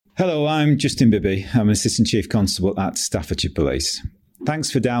Hello, I'm Justin Bibby. I'm an Assistant Chief Constable at Staffordshire Police. Thanks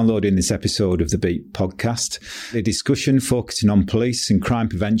for downloading this episode of the Beat podcast, a discussion focusing on police and crime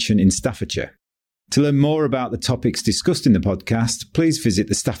prevention in Staffordshire. To learn more about the topics discussed in the podcast, please visit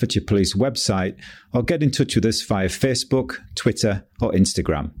the Staffordshire Police website or get in touch with us via Facebook, Twitter or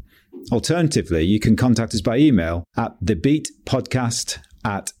Instagram. Alternatively, you can contact us by email at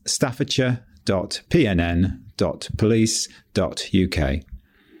thebeatpodcast@staffordshire.pnn.police.uk.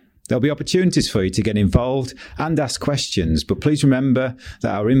 There'll be opportunities for you to get involved and ask questions, but please remember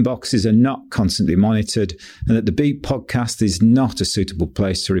that our inboxes are not constantly monitored and that the Beat podcast is not a suitable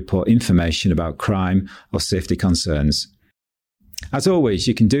place to report information about crime or safety concerns. As always,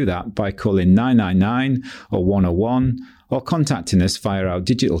 you can do that by calling 999 or 101 or contacting us via our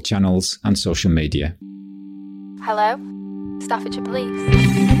digital channels and social media. Hello, Staffordshire Police.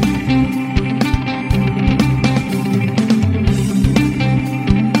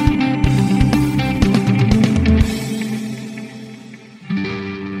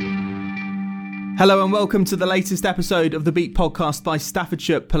 Hello and welcome to the latest episode of the Beat podcast by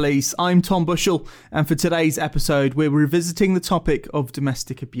Staffordshire Police. I'm Tom Bushell, and for today's episode we're revisiting the topic of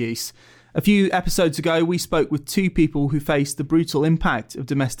domestic abuse. A few episodes ago we spoke with two people who faced the brutal impact of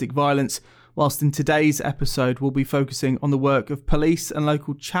domestic violence, whilst in today's episode we'll be focusing on the work of police and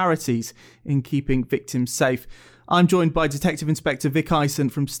local charities in keeping victims safe. I'm joined by Detective Inspector Vic Ison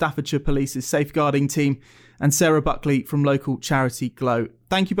from Staffordshire Police's safeguarding team and Sarah Buckley from local charity Glow.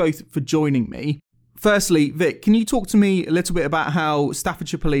 Thank you both for joining me. Firstly, Vic, can you talk to me a little bit about how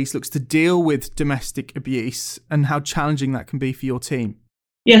Staffordshire Police looks to deal with domestic abuse and how challenging that can be for your team?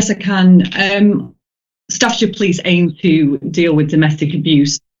 Yes, I can. Staffordshire Police aim to deal with domestic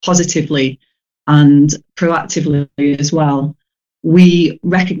abuse positively and proactively as well. We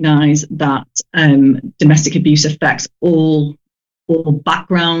recognise that domestic abuse affects all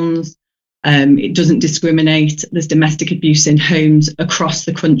backgrounds. It doesn't discriminate. There's domestic abuse in homes across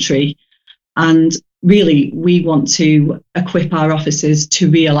the country. And really, we want to equip our officers to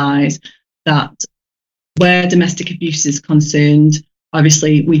realise that where domestic abuse is concerned,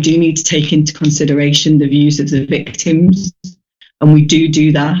 obviously, we do need to take into consideration the views of the victims, and we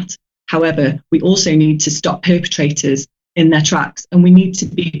do that. However, we also need to stop perpetrators in their tracks, and we need to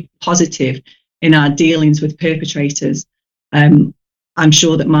be positive in our dealings with perpetrators. I'm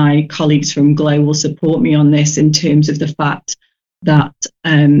sure that my colleagues from Glow will support me on this in terms of the fact that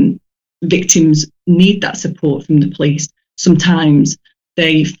victims need that support from the police. Sometimes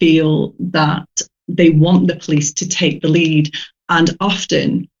they feel that they want the police to take the lead, and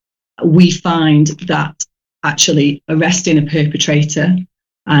often we find that actually arresting a perpetrator,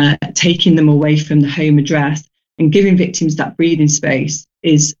 taking them away from the home address and giving victims that breathing space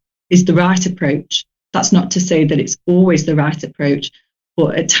is the right approach. That's not to say that it's always the right approach,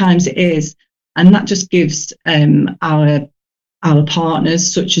 but at times it is, and that just gives our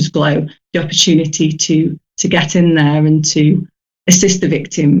partners, such as Glow, the opportunity to get in there and to assist the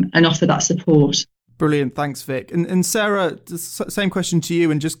victim and offer that support. Brilliant, thanks Vic. And Sarah, same question to you,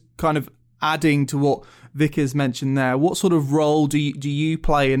 and just kind of adding to what Vic has mentioned there, what sort of role do you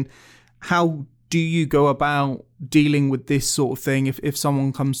play, and how do you go about dealing with this sort of thing if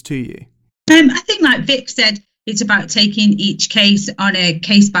someone comes to you? I think like Vic said, it's about taking each case on a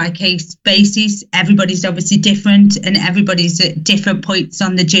case-by-case basis. Everybody's obviously different and everybody's at different points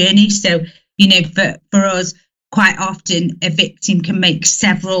on the journey. So, for us, quite often a victim can make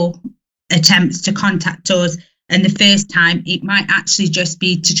several attempts to contact us. And the first time it might actually just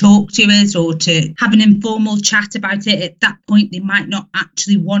be to talk to us or to have an informal chat about it. At that point, they might not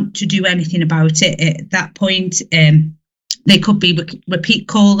actually want to do anything about it at that point. They could be repeat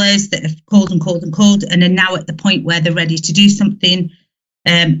callers that have called and are now at the point where they're ready to do something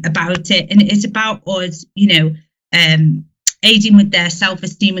about it. And it is about us, aiding with their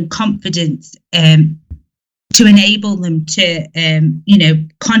self-esteem and confidence to enable them to,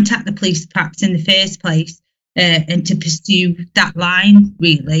 contact the police perhaps in the first place and to pursue that line,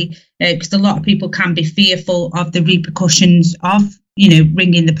 really, because a lot of people can be fearful of the repercussions of,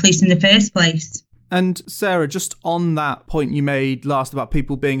 ringing the police in the first place. And Sarah, just on that point you made last about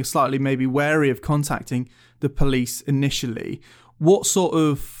people being slightly maybe wary of contacting the police initially, what sort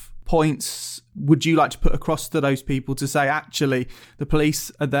of points would you like to put across to those people to say, actually, the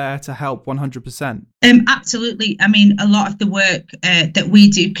police are there to help 100%? Absolutely. I mean, a lot of the work that we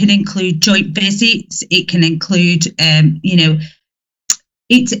do can include joint visits. It can include,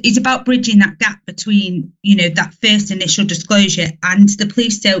 it's about bridging that gap between, that first initial disclosure and the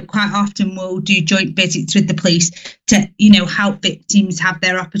police. So quite often we'll do joint visits with the police to, help victims have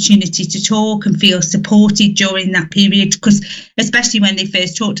their opportunity to talk and feel supported during that period. Because especially when they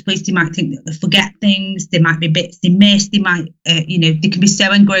first talk to police, they might think that they forget things. There might be bits they miss. They might, they can be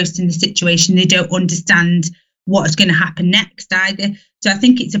so engrossed in the situation they don't understand what's going to happen next either. So I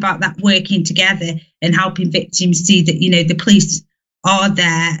think it's about that working together and helping victims see that, the police are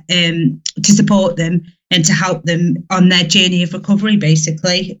there to support them and to help them on their journey of recovery,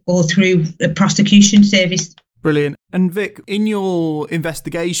 basically, or through a prosecution service. Brilliant. And Vic, in your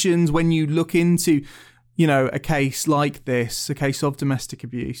investigations, when you look into, a case like this, a case of domestic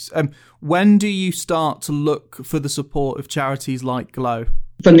abuse, when do you start to look for the support of charities like Glow?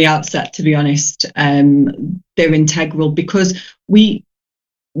 From the outset, to be honest, they're integral, because we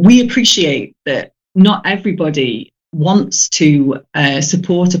appreciate that not everybody wants to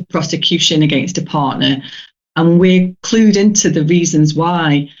support a prosecution against a partner, and we're clued into the reasons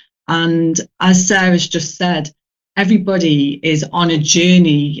why. And as Sarah's just said, everybody is on a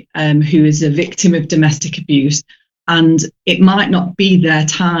journey who is a victim of domestic abuse, and it might not be their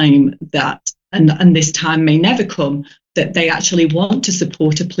time that, and this time may never come, that they actually want to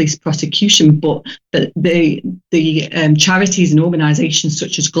support a police prosecution, but that the charities and organisations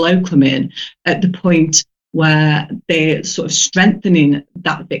such as Glow come in at the point where they're sort of strengthening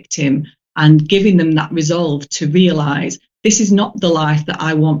that victim and giving them that resolve to realise, this is not the life that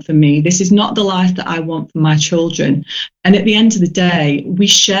I want for me. This is not the life that I want for my children. And at the end of the day, we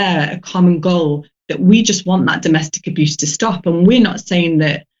share a common goal that we just want that domestic abuse to stop. And we're not saying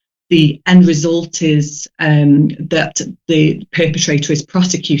that the end result is that the perpetrator is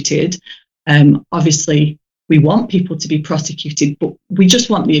prosecuted. Obviously, we want people to be prosecuted, but we just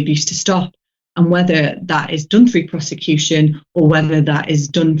want the abuse to stop. And whether that is done through prosecution or whether that is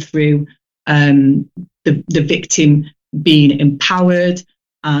done through the victim being empowered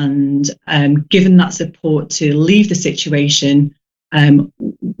and given that support to leave the situation,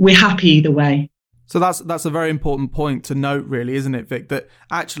 we're happy either way. So that's a very important point to note, really, isn't it, Vic? That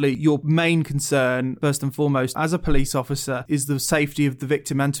actually your main concern, first and foremost, as a police officer, is the safety of the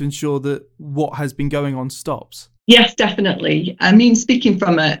victim and to ensure that what has been going on stops. Yes, definitely. I mean, speaking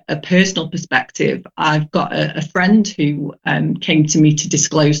from a personal perspective, I've got a friend who came to me to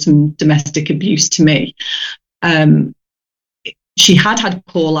disclose some domestic abuse to me. She had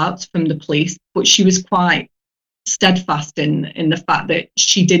call outs from the police, but she was quite steadfast in the fact that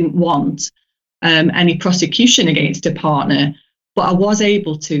she didn't want any prosecution against her partner. But I was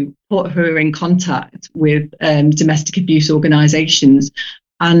able to put her in contact with domestic abuse organisations,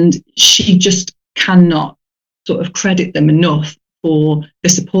 and she just cannot sort of credit them enough for the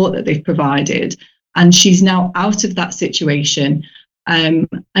support that they've provided. And she's now out of that situation, and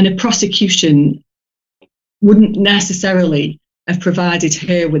a prosecution wouldn't necessarily have provided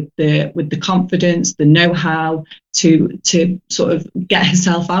her with the confidence, the know-how to sort of get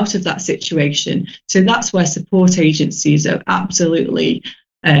herself out of that situation. So that's where support agencies are absolutely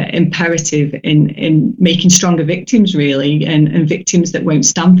imperative in making stronger victims, really, and victims that won't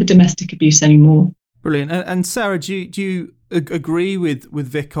stand for domestic abuse anymore. Brilliant. And Sarah, do you agree with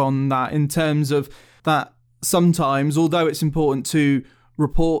Vic on that, in terms of that sometimes, although it's important to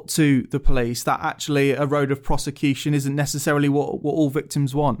report to the police, that actually a road of prosecution isn't necessarily what all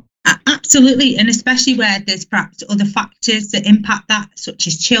victims want? Absolutely. And especially where there's perhaps other factors that impact that, such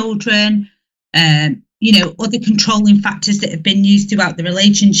as children, other controlling factors that have been used throughout the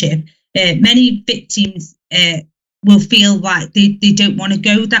relationship. Many victims will feel like they don't want to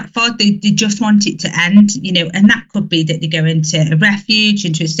go that far. They just want it to end, and that could be that they go into a refuge,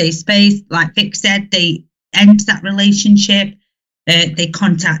 into a safe space. Like Vic said, they end that relationship. They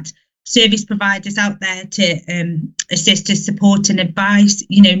contact service providers out there to assist us, support and advice.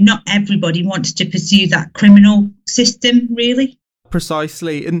 Not everybody wants to pursue that criminal system, really.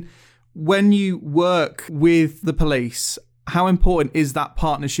 Precisely. And when you work with the police, how important is that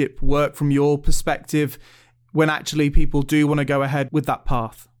partnership work from your perspective when actually people do want to go ahead with that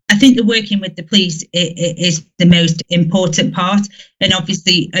path? I think the working with the police is the most important part. And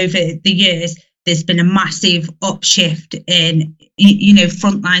obviously over the years, there's been a massive upshift in,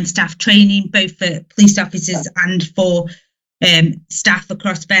 frontline staff training, both for police officers and for staff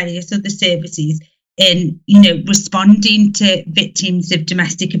across various other services in, responding to victims of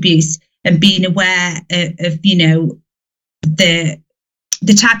domestic abuse and being aware of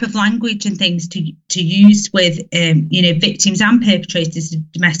the type of language and things to use with, victims and perpetrators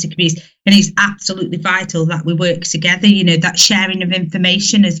of domestic abuse. And it's absolutely vital that we work together, that sharing of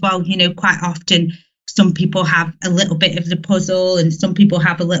information as well. Quite often some people have a little bit of the puzzle and some people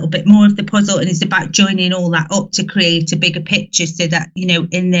have a little bit more of the puzzle, and it's about joining all that up to create a bigger picture so that, you know,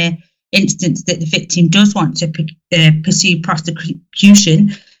 in the instance that the victim does want to pursue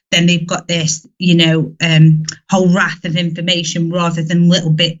prosecution, then they've got this, you know, whole raft of information rather than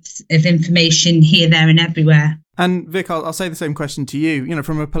little bits of information here, there and everywhere. And Vic, I'll say the same question to you. You know,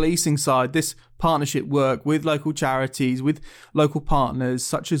 from a policing side, this partnership work with local charities, with local partners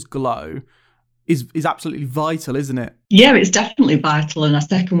such as Glow is absolutely vital, isn't it? Yeah, it's definitely vital. And I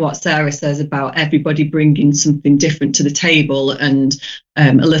second what Sarah says about everybody bringing something different to the table and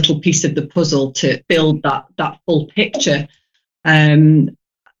a little piece of the puzzle to build that full picture.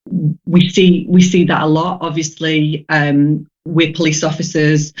 We see that a lot. Obviously, we're police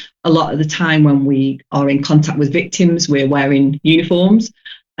officers. A lot of the time when we are in contact with victims, we're wearing uniforms.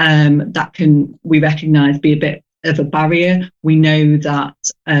 That can, we recognise, be a bit of a barrier. We know that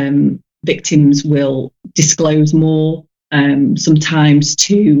victims will disclose more sometimes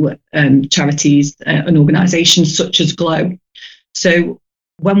to charities and organisations such as Glow. So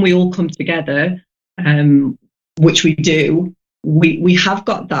when we all come together, which we do, we have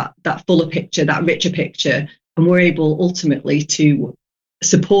got that fuller picture, that richer picture, and we're able ultimately to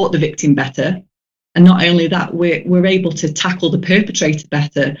support the victim better. And not only that, we're able to tackle the perpetrator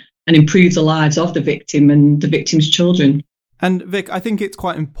better and improve the lives of the victim and the victim's children. And Vic, I think it's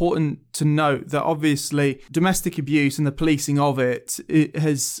quite important to note that obviously domestic abuse and the policing of it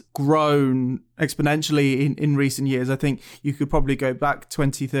has grown exponentially in recent years. I think you could probably go back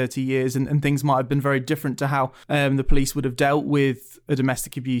 20, 30 years and things might have been very different to how the police would have dealt with a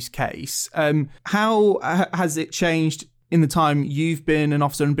domestic abuse case. How has it changed in the time you've been an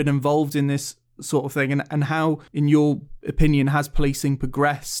officer and been involved in this sort of thing? And how, in your opinion, has policing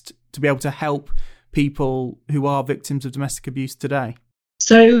progressed to be able to help people who are victims of domestic abuse today?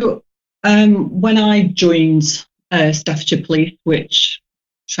 So when I joined Staffordshire Police, which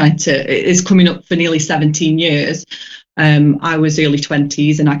is coming up for nearly 17 years, I was early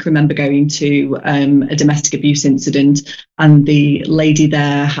 20s, and I can remember going to a domestic abuse incident, and the lady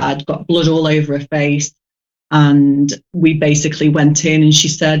there had got blood all over her face, and we basically went in and she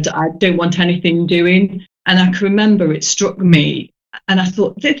said, "I don't want anything doing." And I can remember it struck me, and I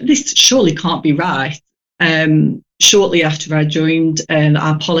thought, this surely can't be right. Shortly after I joined,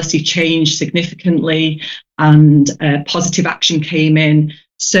 our policy changed significantly and positive action came in.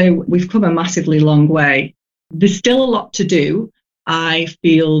 So we've come a massively long way. There's still a lot to do. I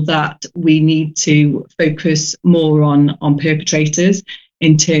feel that we need to focus more on perpetrators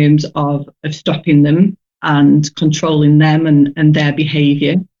in terms of stopping them and controlling them and their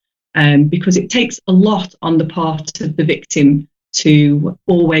behaviour, because it takes a lot on the part of the victim to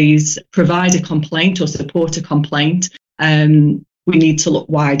always provide a complaint or support a complaint. We need to look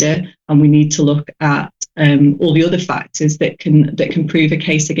wider, and we need to look at all the other factors that can prove a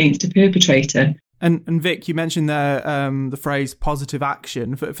case against a perpetrator. And Vic, you mentioned there the phrase positive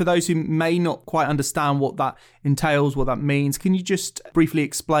action. For those who may not quite understand what that entails, what that means, can you just briefly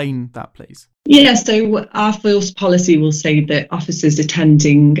explain that, please? Yeah, so our first policy will say that officers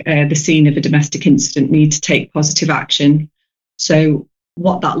attending the scene of a domestic incident need to take positive action. So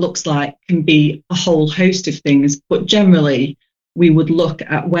what that looks like can be a whole host of things, but generally we would look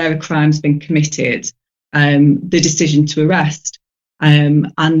at where a crime's been committed, the decision to arrest,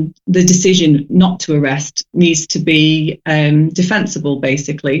 and the decision not to arrest needs to be defensible,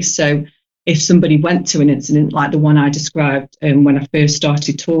 basically. So if somebody went to an incident like the one I described when I first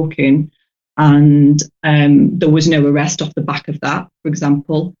started talking, and there was no arrest off the back of that, for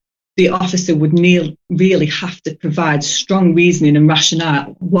example, the officer would really have to provide strong reasoning and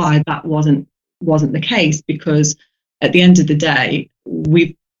rationale why that wasn't the case, because at the end of the day,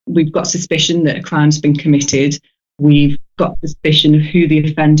 we've got suspicion that a crime's been committed. We've got suspicion of who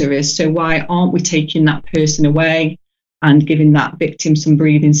the offender is. So why aren't we taking that person away and giving that victim some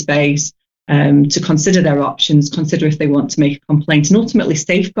breathing space to consider their options, consider if they want to make a complaint, and ultimately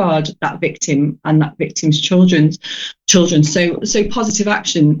safeguard that victim and that victim's children. So positive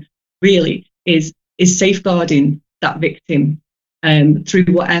action really is safeguarding that victim through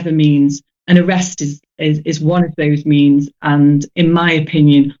whatever means. An arrest is one of those means, and in my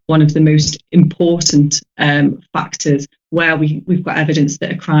opinion, one of the most important factors where we've got evidence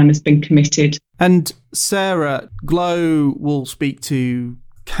that a crime has been committed. And Sarah, Glow will speak to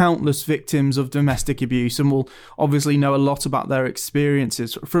countless victims of domestic abuse and will obviously know a lot about their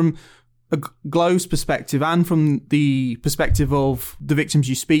experiences. From a Glow's perspective and from the perspective of the victims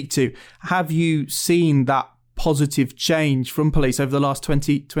you speak to, have you seen that positive change from police over the last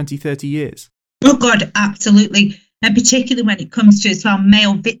 20, 30 years? Oh God, absolutely. And particularly when it comes to as well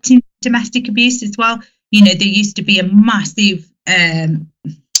male victims domestic abuse as well. You know, there used to be a massive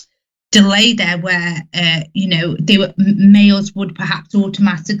delay there where, males would perhaps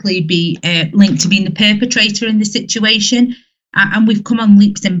automatically be linked to being the perpetrator in the situation. And we've come on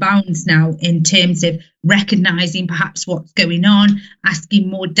leaps and bounds now in terms of recognising perhaps what's going on, asking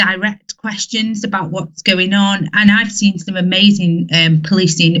more direct questions about what's going on. And I've seen some amazing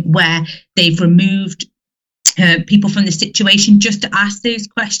policing where they've removed people from the situation just to ask those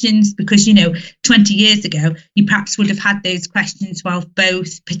questions, because, 20 years ago, you perhaps would have had those questions while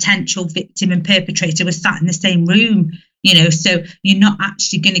both potential victim and perpetrator were sat in the same room. So you're not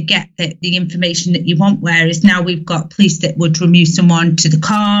actually going to get the information that you want, whereas now we've got police that would remove someone to the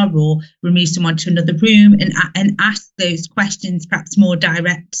car or remove someone to another room and ask those questions perhaps more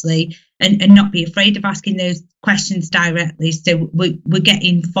directly and not be afraid of asking those questions directly. So we're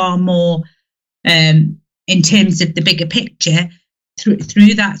getting far more in terms of the bigger picture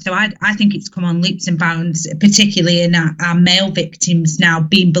through that. So I think it's come on leaps and bounds, particularly in our male victims now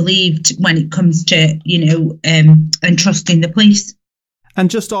being believed when it comes to, and trusting the police. And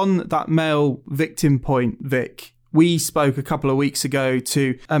just on that male victim point, Vic, we spoke a couple of weeks ago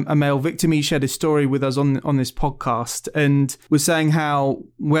to a male victim. He shared a story with us on this podcast and was saying how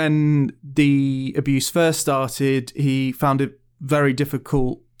when the abuse first started, he found it very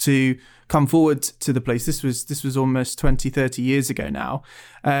difficult to come forward to the police. This was almost 20, 30 years ago now.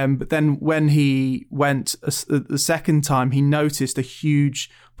 But then when he went the second time, he noticed a huge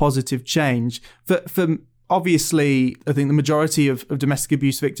positive change. For obviously, I think the majority of domestic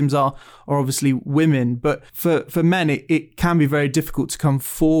abuse victims are obviously women, but for men, it can be very difficult to come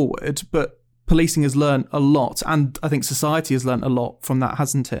forward. But policing has learned a lot, and I think society has learned a lot from that,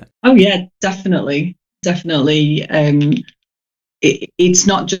 hasn't it? Oh yeah, definitely.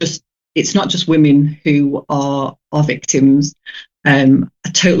 It's not just women who are victims. I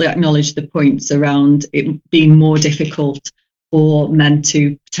totally acknowledge the points around it being more difficult for men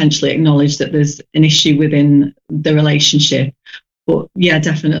to potentially acknowledge that there's an issue within the relationship. But yeah,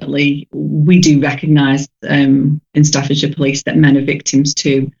 definitely, we do recognise in Staffordshire Police that men are victims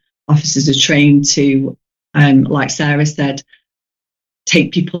too. Officers are trained to, like Sarah said,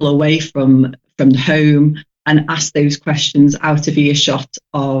 take people away from the home and ask those questions out of earshot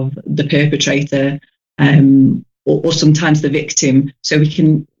of the perpetrator or sometimes the victim, so we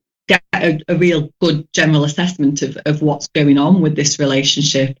can get a real good general assessment of what's going on with this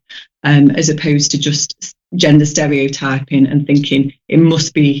relationship, as opposed to just gender stereotyping and thinking it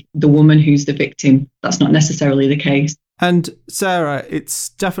must be the woman who's the victim. That's not necessarily the case. And Sarah, it's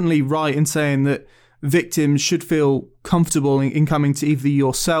definitely right in saying that victims should feel comfortable in coming to either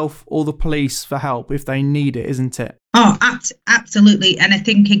yourself or the police for help if they need it, isn't it? Oh, absolutely. And I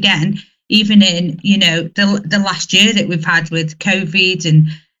think, again, even in, the last year that we've had with COVID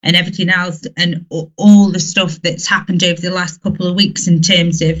and everything else and all the stuff that's happened over the last couple of weeks in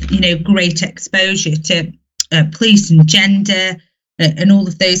terms of, great exposure to police and gender and all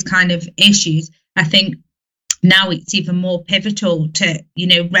of those kind of issues, I think now it's even more pivotal to,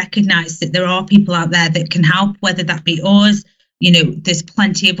 recognise that there are people out there that can help, whether that be us. There's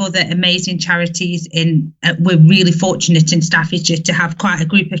plenty of other amazing charities we're really fortunate in Staffordshire to have quite a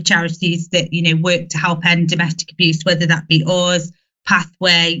group of charities that, work to help end domestic abuse, whether that be us,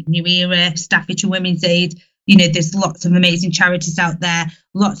 Pathway, New Era, Staffordshire Women's Aid. There's lots of amazing charities out there,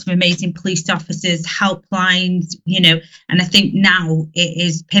 lots of amazing police officers, helplines, and I think now it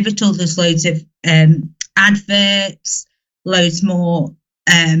is pivotal. There's loads of adverts, loads more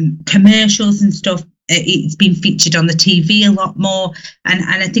commercials and stuff. It's been featured on the TV a lot more, and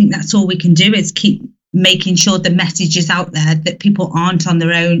I think that's all we can do is keep making sure the message is out there that people aren't on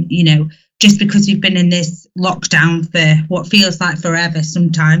their own. Just because we've been in this lockdown for what feels like forever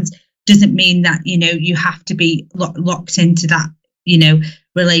sometimes doesn't mean that you have to be locked into that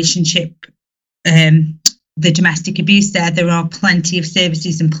relationship. The domestic abuse there are plenty of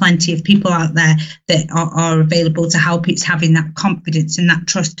services and plenty of people out there that are available to help. It's having that confidence and that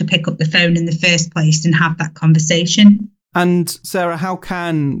trust to pick up the phone in the first place and have that conversation. And Sarah, how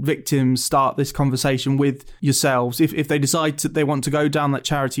can victims start this conversation with yourselves? If they decide they want to go down that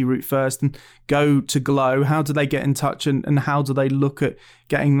charity route first and go to Glow, how do they get in touch and how do they look at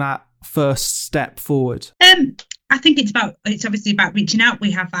getting that first step forward? I think it's obviously about reaching out.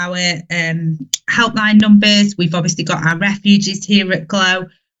 We have our helpline numbers. We've obviously got our refuges here at Glow.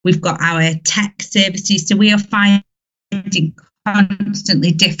 We've got our tech services. So we are finding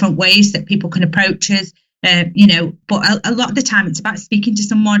constantly different ways that people can approach us. But a lot of the time it's about speaking to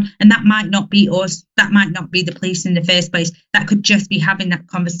someone, and that might not be us. That might not be the police in the first place. That could just be having that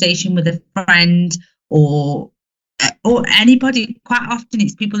conversation with a friend or or anybody. Quite often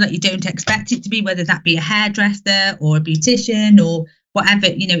it's people that you don't expect it to be, whether that be a hairdresser or a beautician or whatever.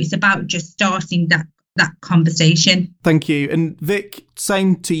 It's about just starting that conversation. Thank you. And Vic,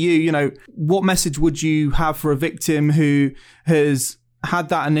 same to you. What message would you have for a victim who has had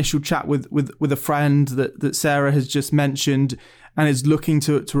that initial chat with a friend that Sarah has just mentioned and is looking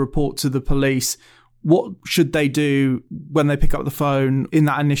to report to the police? What should they do when they pick up the phone in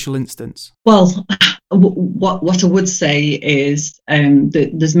that initial instance? Well, what I would say is that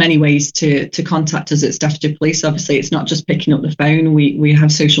there's many ways to contact us at Staffordshire Police. Obviously, it's not just picking up the phone. We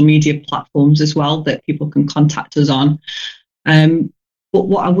have social media platforms as well that people can contact us on. But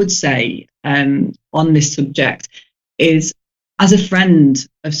what I would say on this subject is, as a friend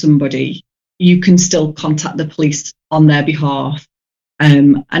of somebody, you can still contact the police on their behalf.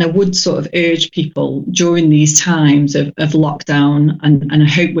 And I would sort of urge people during these times of lockdown, and I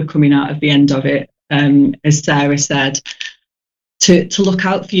hope we're coming out of the end of it, as Sarah said, to look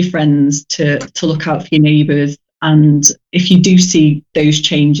out for your friends, to look out for your neighbours. And if you do see those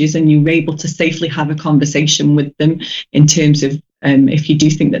changes and you're able to safely have a conversation with them in terms of if you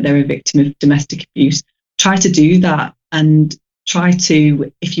do think that they're a victim of domestic abuse, try to do that, and try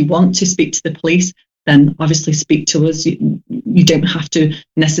to, if you want to speak to the police, then obviously speak to us. You don't have to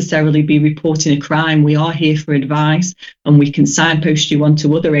necessarily be reporting a crime. We are here for advice, and we can signpost you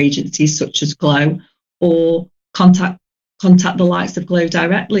onto other agencies such as Glow, or contact the likes of Glow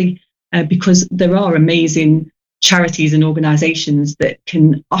directly, because there are amazing charities and organisations that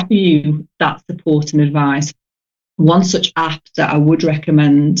can offer you that support and advice. One such app that I would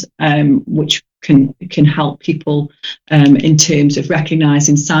recommend, which can help people in terms of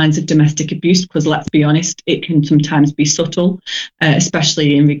recognising signs of domestic abuse, because let's be honest, it can sometimes be subtle,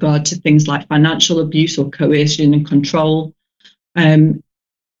 especially in regard to things like financial abuse or coercion and control. There's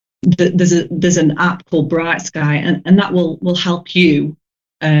an app called Bright Sky, and that will help you,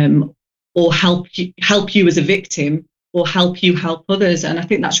 or help you as a victim, or help you help others. And I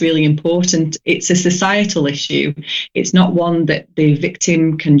think that's really important. It's a societal issue. It's not one that the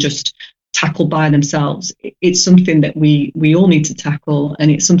victim can just tackle by themselves. It's something that we all need to tackle,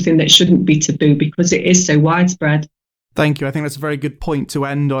 and it's something that shouldn't be taboo because it is so widespread. Thank you. I think that's a very good point to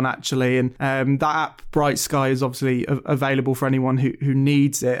end on, actually. And that app, Bright Sky, is obviously available for anyone who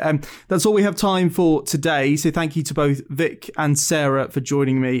needs it. That's all we have time for today. So thank you to both Vic and Sarah for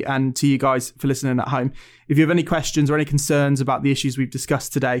joining me, and to you guys for listening at home. If you have any questions or any concerns about the issues we've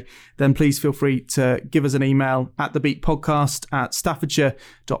discussed today, then please feel free to give us an email at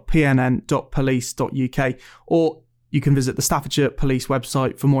thebeatpodcast@staffordshire.pnn.police.uk, or you can visit the Staffordshire Police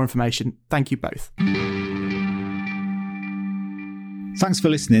website for more information. Thank you both. Thanks for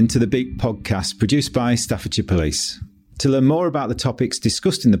listening to the Beat Podcast, produced by Staffordshire Police. To learn more about the topics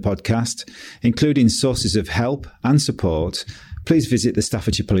discussed in the podcast, including sources of help and support, please visit the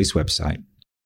Staffordshire Police website.